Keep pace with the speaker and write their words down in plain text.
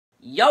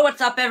Yo, what's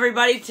up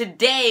everybody?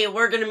 Today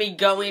we're going to be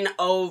going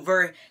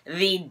over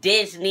the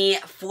Disney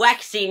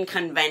Flexing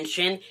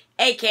Convention,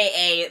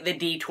 aka the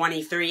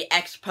D23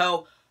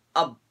 Expo.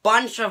 A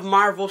bunch of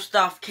Marvel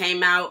stuff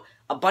came out,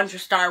 a bunch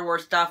of Star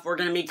Wars stuff. We're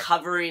going to be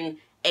covering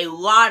a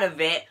lot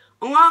of it,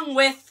 along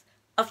with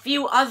a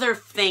few other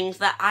things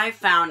that I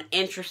found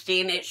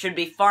interesting. It should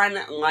be fun.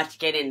 Let's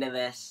get into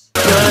this.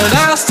 Could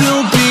I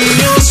still be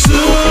your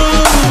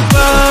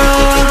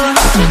superhero?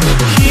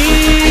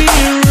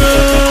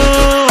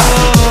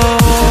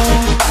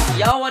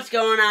 Yo, what's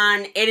going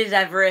on? It is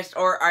Everest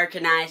or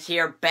Arcanized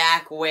here,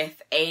 back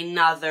with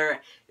another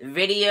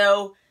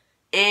video.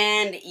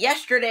 And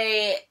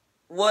yesterday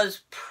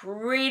was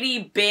pretty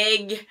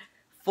big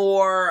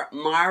for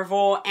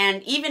Marvel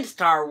and even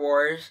Star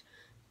Wars,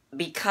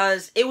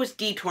 because it was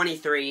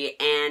D23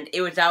 and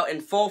it was out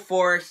in full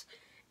force,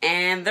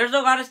 and there's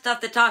a lot of stuff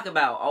to talk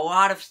about, a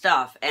lot of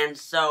stuff, and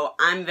so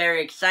I'm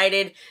very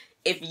excited.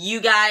 If you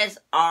guys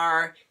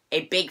are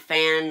a big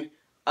fan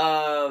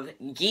of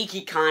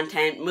geeky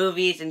content,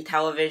 movies and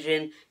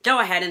television, go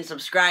ahead and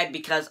subscribe,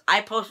 because I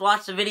post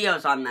lots of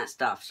videos on that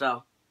stuff,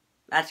 so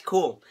that's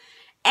cool.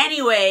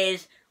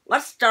 Anyways,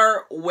 let's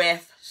start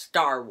with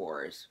Star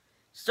Wars.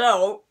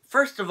 So,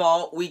 first of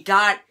all, we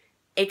got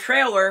a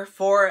trailer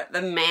for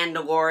The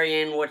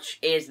Mandalorian, which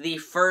is the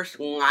first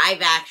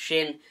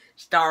live-action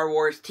Star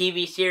Wars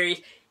TV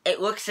series.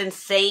 It looks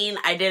insane.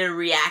 I did a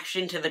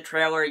reaction to the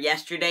trailer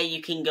yesterday.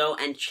 You can go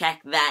and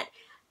check that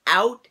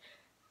out.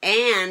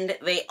 And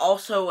they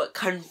also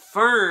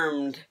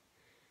confirmed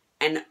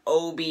an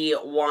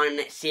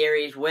Obi-Wan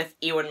series with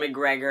Ewan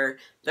McGregor.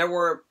 There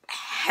were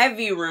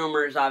heavy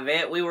rumors of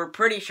it. We were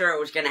pretty sure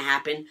it was going to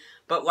happen.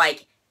 But,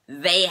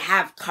 they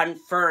have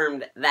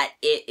confirmed that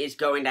it is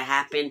going to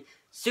happen.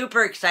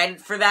 Super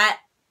excited for that.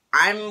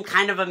 I'm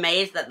kind of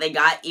amazed that they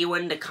got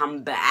Ewan to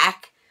come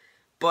back,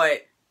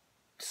 but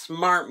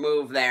smart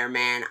move there,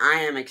 man.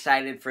 I am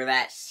excited for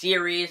that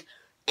series.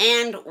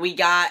 And we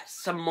got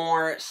some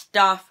more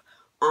stuff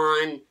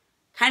on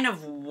kind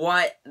of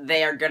what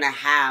they are going to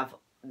have.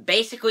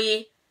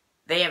 Basically,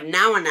 they have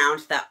now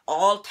announced that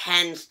all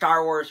 10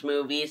 Star Wars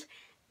movies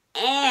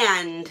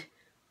and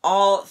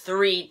all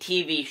 3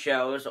 TV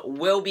shows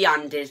will be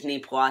on Disney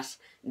Plus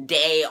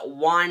day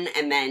 1,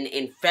 and then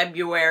in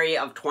February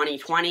of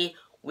 2020,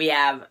 we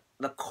have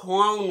the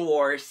Clone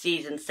Wars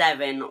Season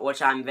 7,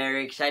 which I'm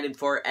very excited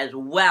for as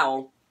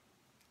well.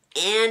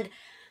 And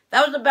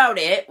that was about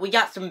it. We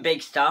got some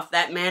big stuff.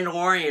 That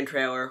Mandalorian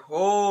trailer,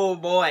 oh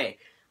boy,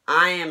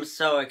 I am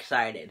so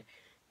excited.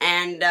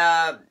 And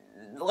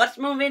let's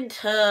move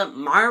into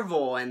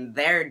Marvel and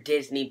their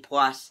Disney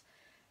Plus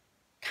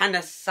kind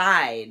of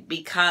side,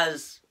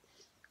 because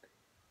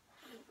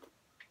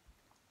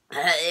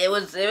it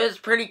was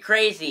pretty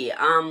crazy.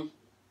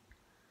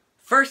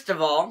 First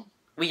of all,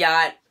 we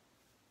got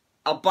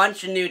a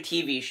bunch of new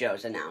TV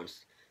shows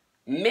announced.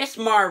 Miss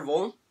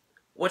Marvel,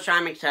 which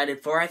I'm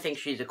excited for. I think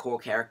she's a cool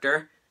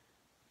character.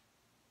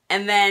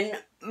 And then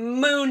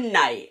Moon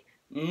Knight.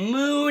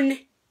 Moon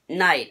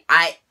Knight.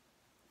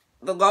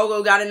 The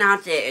logo got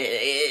announced.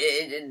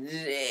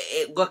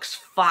 It looks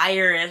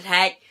fire as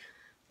heck.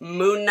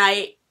 Moon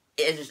Knight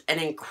is an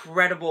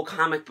incredible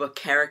comic book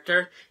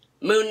character.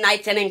 Moon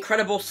Knight's an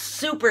incredible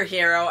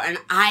superhero, and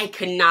I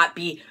could not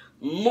be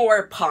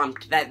more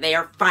pumped that they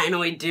are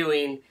finally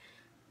doing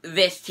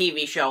this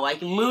TV show.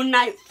 Moon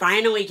Knight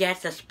finally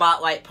gets a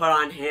spotlight put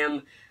on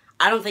him.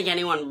 I don't think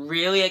anyone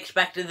really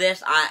expected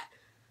this.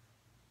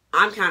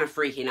 I'm kind of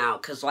freaking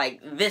out, because,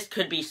 this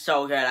could be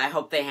so good. I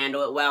hope they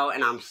handle it well,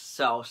 and I'm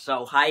so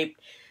hyped.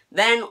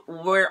 Then,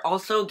 we're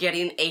also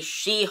getting a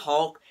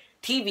She-Hulk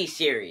TV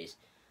series.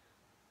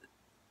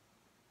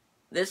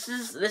 This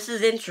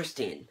is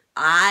interesting.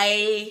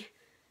 I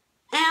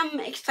am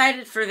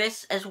excited for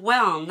this as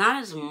well.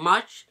 Not as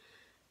much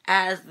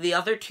as the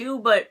other two,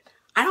 but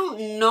I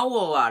don't know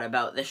a lot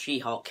about the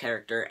She-Hulk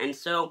character. And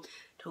so,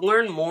 to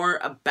learn more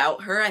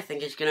about her, I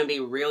think is going to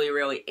be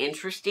really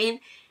interesting.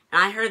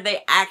 And I heard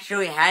they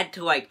actually had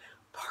to,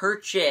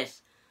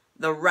 purchase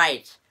the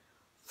rights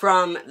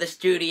from the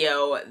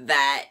studio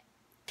that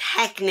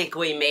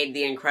technically made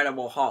The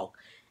Incredible Hulk.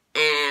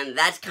 And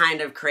that's kind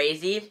of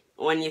crazy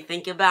when you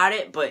think about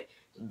it, but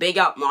big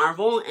up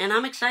Marvel, and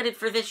I'm excited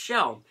for this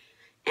show.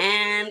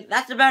 And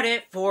that's about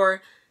it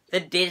for the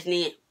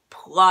Disney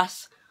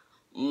Plus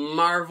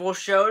Marvel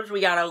shows. We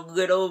got a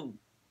little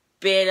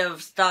bit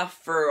of stuff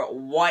for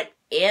What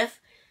If,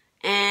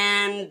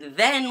 and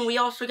then we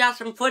also got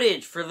some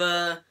footage for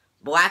the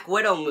Black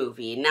Widow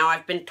movie. Now,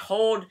 I've been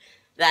told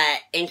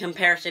that in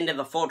comparison to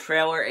the full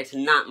trailer, it's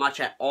not much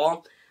at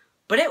all,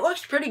 but it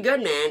looks pretty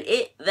good, man.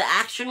 The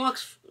action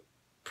looks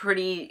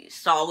pretty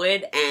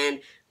solid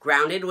and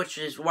grounded, which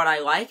is what I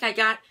like. I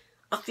got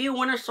a few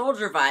Winter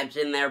Soldier vibes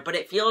in there, but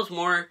it feels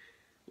more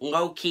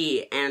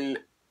low-key, and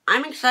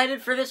I'm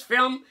excited for this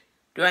film.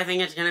 Do I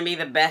think it's going to be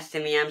the best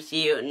in the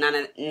MCU?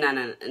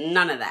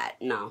 None of that,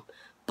 no.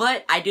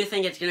 But I do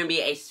think it's going to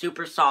be a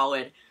super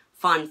solid,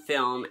 fun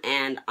film,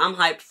 and I'm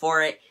hyped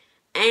for it.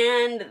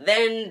 And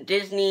then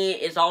Disney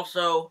is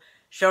also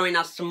showing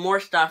us some more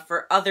stuff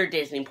for other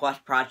Disney Plus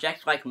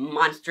projects like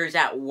Monsters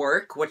at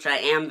Work, which I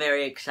am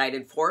very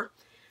excited for,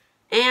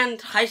 and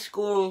High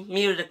School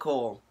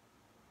Musical,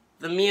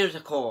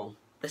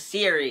 the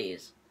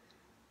series.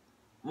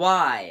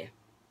 Why?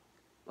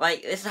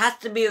 Like, this has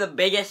to be the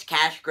biggest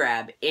cash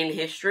grab in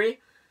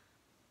history,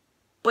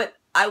 but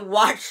I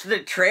watched the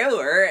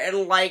trailer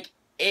and, like,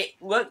 it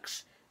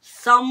looks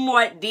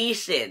somewhat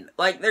decent.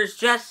 Like, there's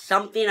just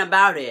something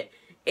about it.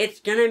 It's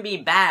gonna be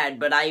bad,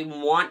 but I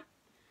want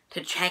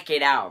to check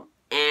it out.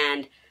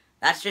 And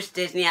that's just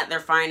Disney at their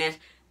finest.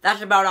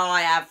 That's about all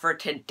I have for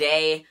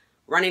today,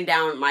 running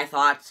down my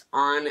thoughts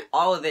on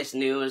all of this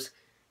news.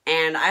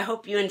 And I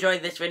hope you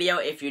enjoyed this video.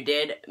 If you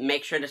did,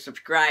 make sure to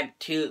subscribe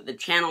to the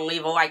channel,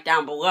 leave a like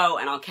down below,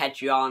 and I'll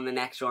catch you all in the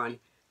next one.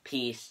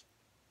 Peace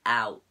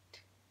out.